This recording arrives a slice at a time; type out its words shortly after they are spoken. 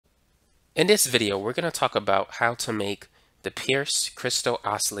In this video, we're going to talk about how to make the Pierce crystal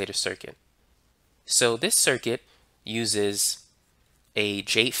oscillator circuit. So this circuit uses a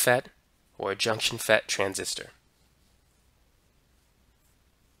JFET or a junction FET transistor.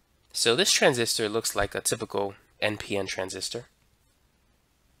 So this transistor looks like a typical NPN transistor.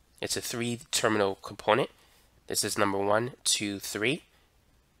 It's a 3-terminal component. This is number 1, 2, 3.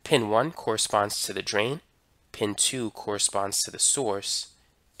 Pin 1 corresponds to the drain. Pin 2 corresponds to the source.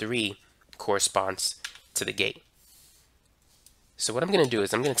 3 corresponds to the gate. So what I'm going to do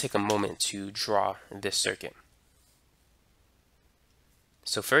is I'm going to take a moment to draw this circuit.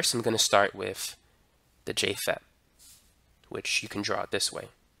 So first I'm going to start with the JFET, which you can draw it this way.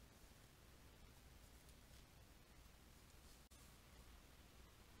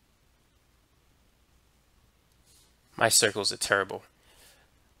 My circles are terrible,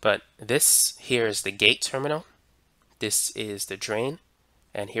 but this here is the gate terminal, this is the drain,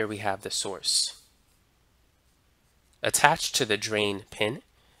 and here we have the source. Attached to the drain pin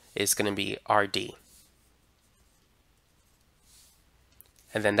is going to be RD.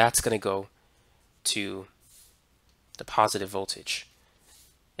 And then that's going to go to the positive voltage.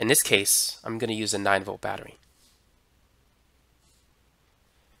 In this case, I'm going to use a 9-volt battery.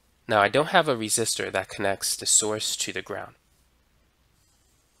 Now I don't have a resistor that connects the source to the ground.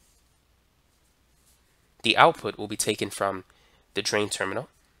 The output will be taken from the drain terminal,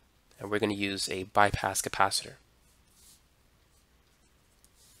 and we're going to use a bypass capacitor.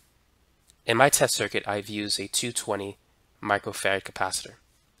 In my test circuit, I've used a 220 microfarad capacitor.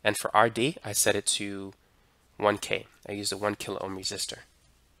 And for RD, I set it to 1K. I used a 1 kilo ohm resistor.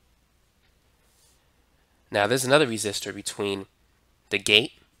 Now there's another resistor between the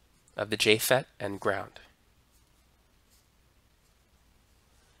gate of the JFET and ground.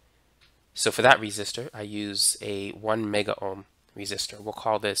 So for that resistor, I use a 1 mega ohm resistor. We'll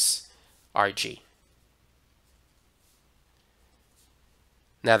call this RG.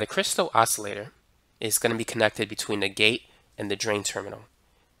 Now the crystal oscillator is going to be connected between the gate and the drain terminal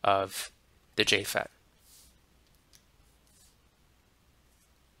of the JFET.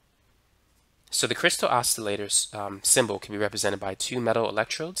 So the crystal oscillator's symbol can be represented by 2 metal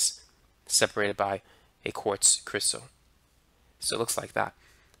electrodes separated by a quartz crystal. So it looks like that.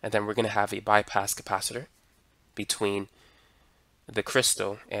 And then we're going to have a bypass capacitor between the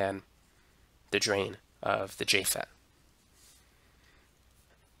crystal and the drain of the JFET.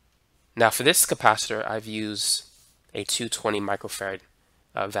 Now for this capacitor, I've used a 220 microfarad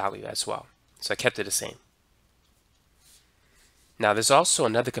value as well. So I kept it the same. Now there's also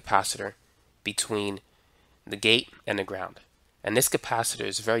another capacitor between the gate and the ground. And this capacitor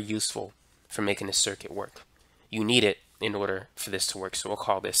is very useful for making the circuit work. You need it in order for this to work, so we'll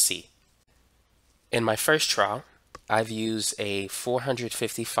call this C. In my first trial, I've used a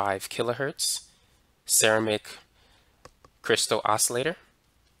 455 kilohertz ceramic crystal oscillator.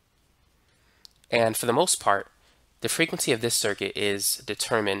 And for the most part, the frequency of this circuit is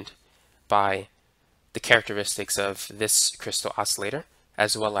determined by the characteristics of this crystal oscillator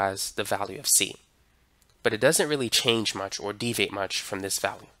as well as the value of C. But it doesn't really change much or deviate much from this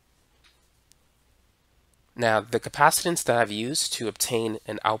value. Now, the capacitance that I've used to obtain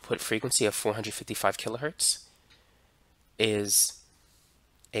an output frequency of 455 kilohertz is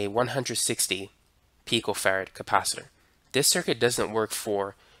a 160 picofarad capacitor. This circuit doesn't work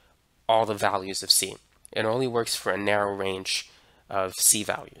for all the values of C. It only works for a narrow range of C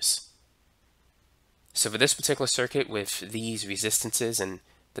values. So for this particular circuit with these resistances and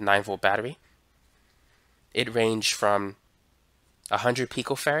the 9-volt battery, it ranged from 100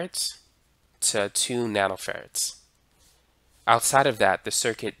 picofarads to 2 nanofarads. Outside of that, the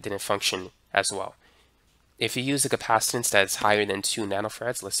circuit didn't function as well. If you use a capacitance that's higher than 2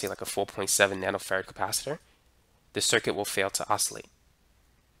 nanofarads, let's say like a 4.7 nanofarad capacitor, the circuit will fail to oscillate.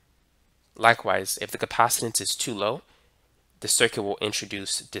 Likewise, if the capacitance is too low, the circuit will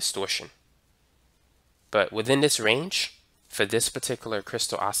introduce distortion. But within this range, for this particular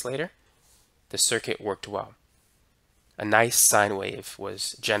crystal oscillator, the circuit worked well. A nice sine wave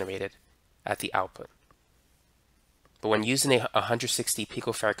was generated at the output. But when using a 160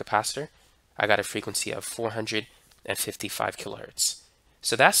 picofarad capacitor, I got a frequency of 455 kilohertz.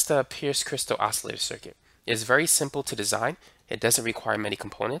 So that's the Pierce crystal oscillator circuit. It's very simple to design. It doesn't require many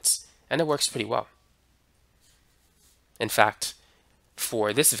components, and it works pretty well. In fact,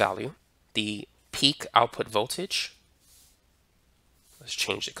 for this value, the peak output voltage, let's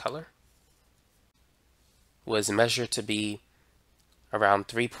change the color, was measured to be around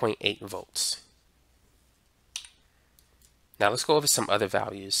 3.8 volts. Now let's go over some other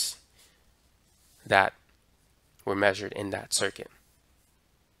values that were measured in that circuit.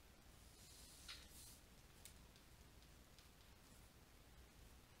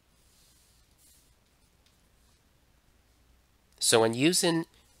 So when using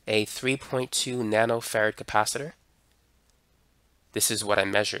a 3.2 nanofarad capacitor, this is what I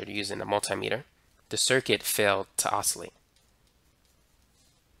measured using a multimeter, the circuit failed to oscillate.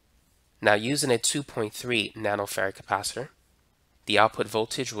 Now using a 2.3 nanofarad capacitor, the output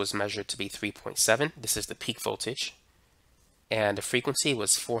voltage was measured to be 3.7. This is the peak voltage. And the frequency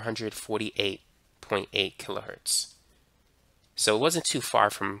was 448.8 kilohertz. So it wasn't too far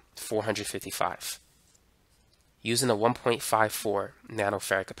from 455. Using a 1.54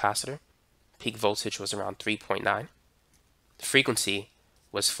 nanofarad capacitor, peak voltage was around 3.9. The frequency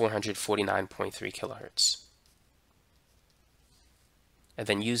was 449.3 kilohertz. And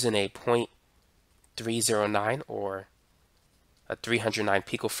then using a 0.309 or a 309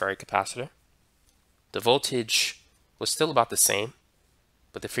 picofarad capacitor, the voltage was still about the same,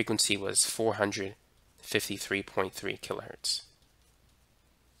 but the frequency was 453.3 kilohertz.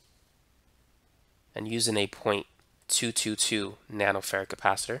 And using a 0.222 nanofarad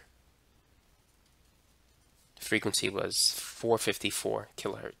capacitor, the frequency was 454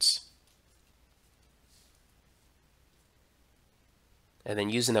 kilohertz. And then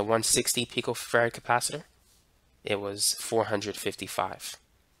using a 160 picofarad capacitor, it was 455,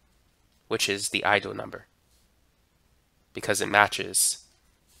 which is the ideal number because it matches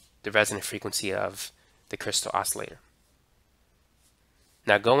the resonant frequency of the crystal oscillator.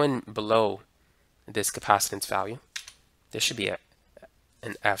 Now going below this capacitance value, this should be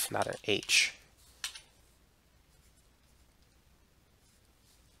an F, not an H.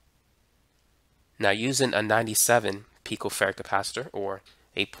 Now using a 97 picofarad capacitor or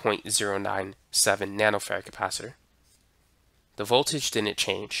a 0.097 nanofarad capacitor, the voltage didn't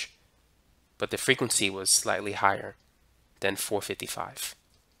change, but the frequency was slightly higher than 455.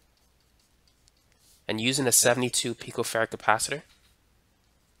 And using a 72 picofarad capacitor,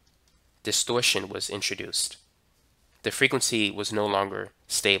 distortion was introduced. The frequency was no longer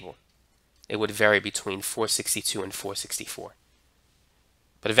stable. It would vary between 462 and 464.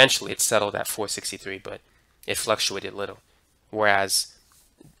 But eventually it settled at 463, but it fluctuated little. Whereas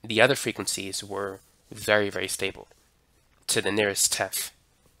the other frequencies were very, very stable to the nearest tenth.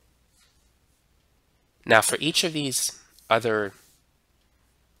 Now for each of these other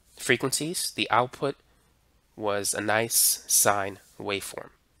frequencies, the output was a nice sine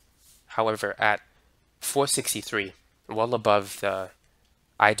waveform. However, at 463, well above the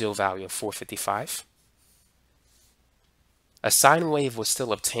ideal value of 455, a sine wave was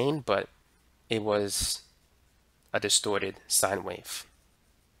still obtained, but it was a distorted sine wave.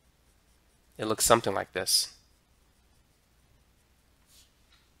 It looks something like this.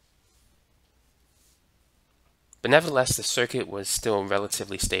 But nevertheless, the circuit was still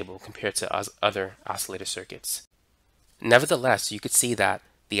relatively stable compared to other oscillator circuits. Nevertheless, you could see that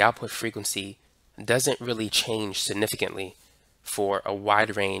the output frequency doesn't really change significantly for a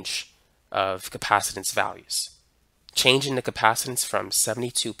wide range of capacitance values. Changing the capacitance from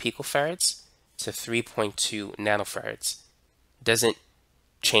 72 picofarads to 3.2 nanofarads doesn't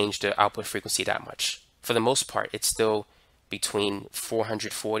change the output frequency that much. For the most part, it's still between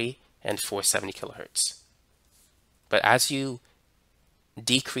 440 and 470 kilohertz. But as you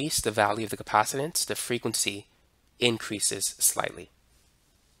decrease the value of the capacitance, the frequency increases slightly.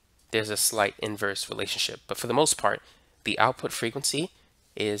 There's a slight inverse relationship, but for the most part, the output frequency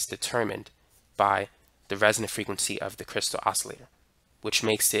is determined by the resonant frequency of the crystal oscillator, which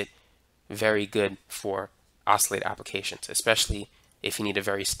makes it very good for oscillator applications, especially if you need a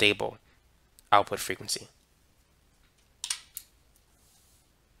very stable output frequency.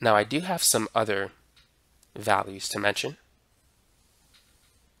 Now, I do have some other values to mention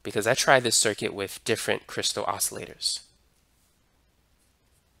because I tried this circuit with different crystal oscillators.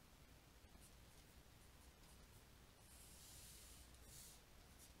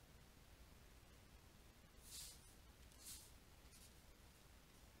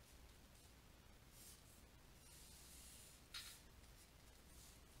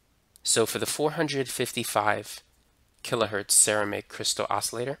 So for the 455 kilohertz ceramic crystal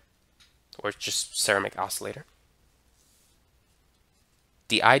oscillator, or just ceramic oscillator,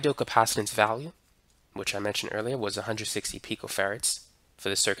 the ideal capacitance value, which I mentioned earlier, was 160 picofarads for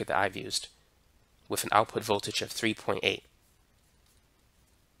the circuit that I've used, with an output voltage of 3.8.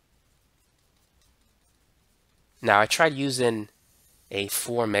 Now I tried using a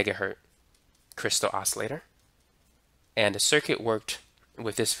 4 megahertz crystal oscillator, and the circuit worked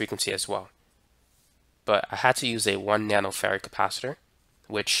with this frequency as well. But I had to use a 1 nanofarad capacitor,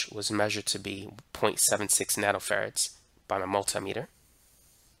 which was measured to be 0.76 nanofarads by my multimeter.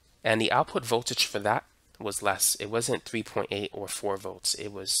 And the output voltage for that was less. It wasn't 3.8 or 4 volts.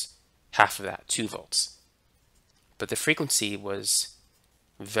 It was half of that, 2 volts. but the frequency was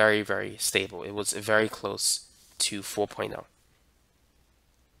very, very stable. It was very close to 4.0.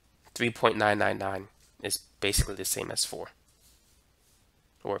 3.999 is basically the same as 4,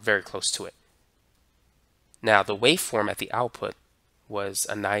 or very close to it. Now, the waveform at the output was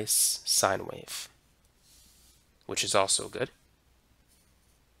a nice sine wave, which is also good.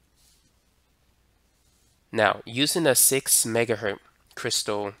 Now, using a 6 megahertz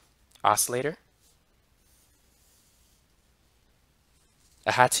crystal oscillator,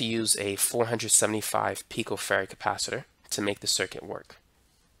 I had to use a 475 picofarad capacitor to make the circuit work.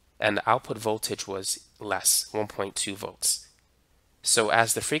 And the output voltage was less, 1.2 volts. So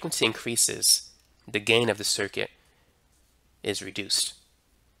as the frequency increases, the gain of the circuit is reduced.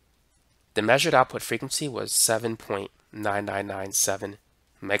 The measured output frequency was 7.9997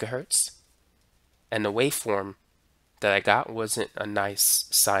 megahertz, and the waveform that I got wasn't a nice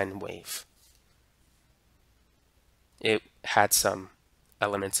sine wave. It had some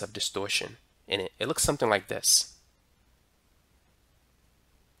elements of distortion in it. It looks something like this.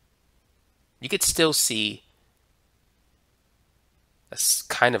 You could still see a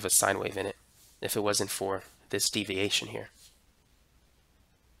kind of a sine wave in it if it wasn't for this deviation here.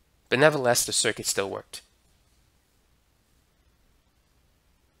 But nevertheless, the circuit still worked.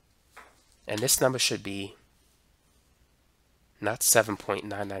 And this number should be not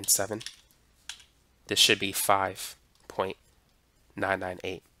 7.997. This should be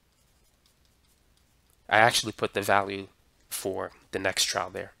 5.998. I actually put the value for the next trial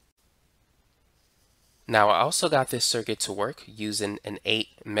there. Now, I also got this circuit to work using an 8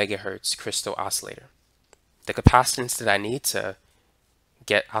 megahertz crystal oscillator. The capacitance that I need to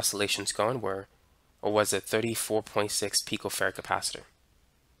get oscillations going was a 34.6 picofarad capacitor.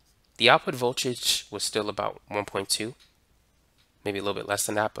 The output voltage was still about 1.2, maybe a little bit less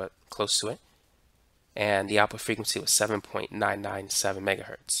than that, but close to it. And the output frequency was 7.997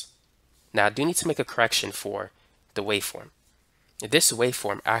 megahertz. Now, I do need to make a correction for the waveform. This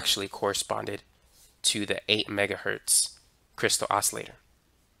waveform actually corresponded to the 8 megahertz crystal oscillator.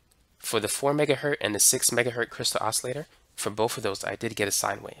 For the 4 megahertz and the 6 megahertz crystal oscillator, for both of those, I did get a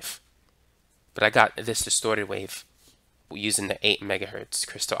sine wave. But I got this distorted wave using the 8 megahertz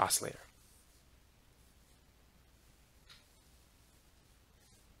crystal oscillator.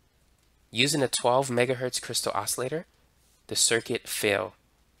 Using a 12 megahertz crystal oscillator, the circuit failed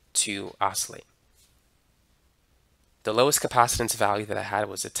to oscillate. The lowest capacitance value that I had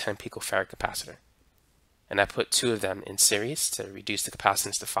was a 10 picofarad capacitor. And I put 2 of them in series to reduce the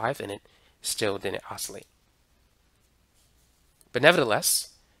capacitance to 5, and it still didn't oscillate. But nevertheless,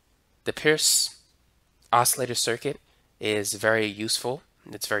 the Pierce oscillator circuit is very useful.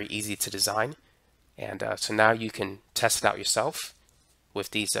 It's very easy to design. And so now you can test it out yourself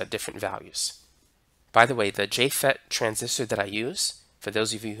with these different values. By the way, the JFET transistor that I use, for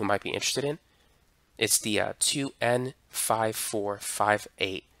those of you who might be interested in, it's the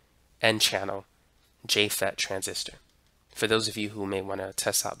 2N5458 N-channel JFET transistor, for those of you who may want to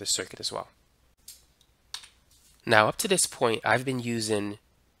test out this circuit as well. Now, up to this point, I've been using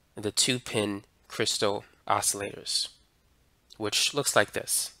the 2-pin crystal oscillators, which looks like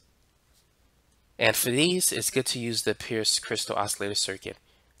this. And for these, it's good to use the Pierce crystal oscillator circuit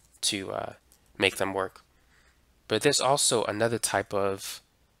to make them work. But there's also another type of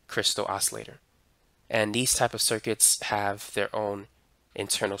crystal oscillator, and these type of circuits have their own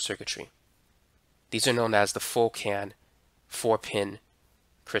internal circuitry. These are known as the Fullcan 4-pin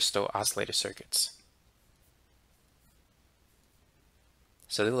crystal oscillator circuits.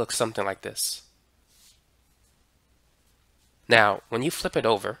 So they look something like this. Now, when you flip it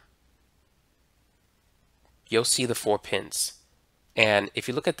over, you'll see the 4 pins. And if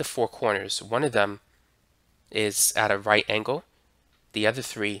you look at the 4 corners, one of them is at a right angle. The other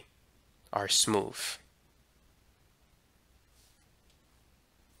 3 are smooth.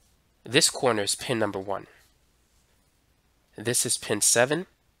 This corner is pin number 1. This is pin 7.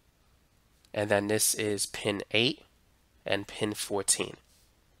 And then this is pin 8 and pin 14.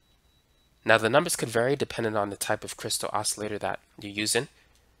 Now, the numbers could vary depending on the type of crystal oscillator that you're using.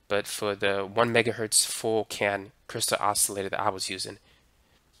 But for the 1 megahertz Fullcan crystal oscillator that I was using,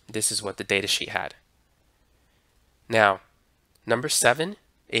 this is what the datasheet had. Now, number 7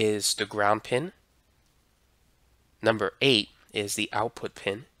 is the ground pin. Number 8 is the output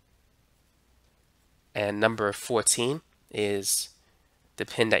pin. And number 14 is the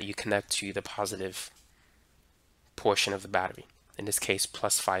pin that you connect to the positive portion of the battery, in this case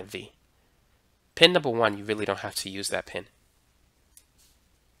plus 5V. Pin number 1, you really don't have to use that pin.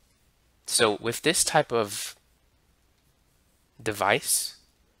 So with this type of device,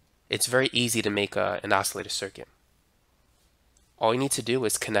 it's very easy to make an oscillator circuit. all you need to do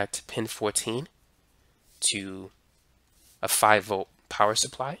is connect pin 14 to a 5-volt power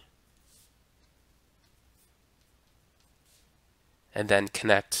supply, and then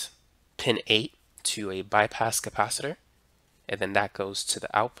connect pin 8 to a bypass capacitor, and then that goes to the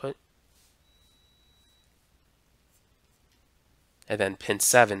output, and then pin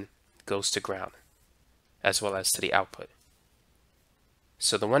 7 goes to ground as well as to the output.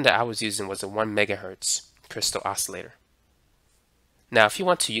 So the one that I was using was a 1 megahertz crystal oscillator. Now if you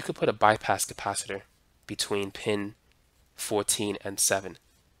want to, you could put a bypass capacitor between pin 14 and 7.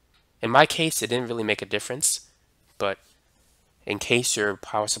 In my case, it didn't really make a difference, but in case your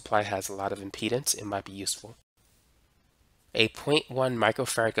power supply has a lot of impedance, it might be useful. A 0.1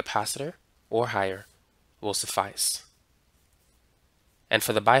 microfarad capacitor or higher will suffice. And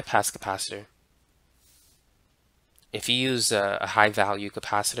for the bypass capacitor, if you use a high value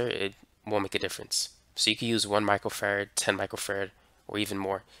capacitor, it won't make a difference. So you can use 1 microfarad, 10 microfarad, or even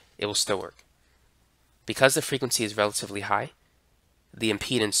more. It will still work. Because the frequency is relatively high, the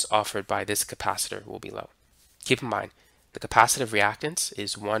impedance offered by this capacitor will be low. Keep in mind, the capacitive reactance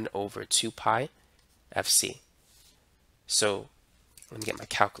is 1 over 2 pi Fc. So let me get my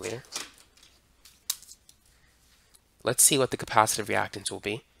calculator. Let's see what the capacitive reactance will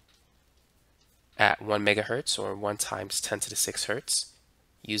be at 1 megahertz, or 1 times 10 to the 6 hertz,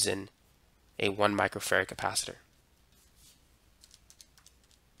 using a 1 microfarad capacitor.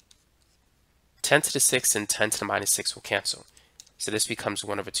 10 to the 6 and 10 to the minus 6 will cancel. So this becomes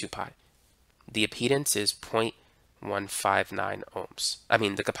 1 over 2 pi. The impedance is 0.159 ohms. I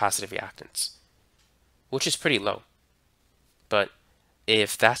mean the capacitive reactance, which is pretty low. But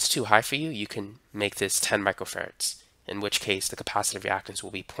if that's too high for you, you can make this 10 microfarads, in which case the capacitive reactance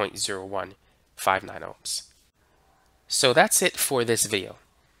will be 0.0159 ohms. So that's it for this video.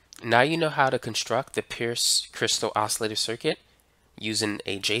 Now you know how to construct the Pierce crystal oscillator circuit using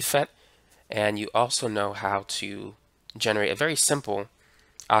a JFET, and you also know how to generate a very simple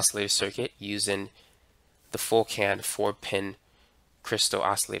oscillator circuit using the Fullcan 4-pin crystal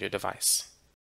oscillator device.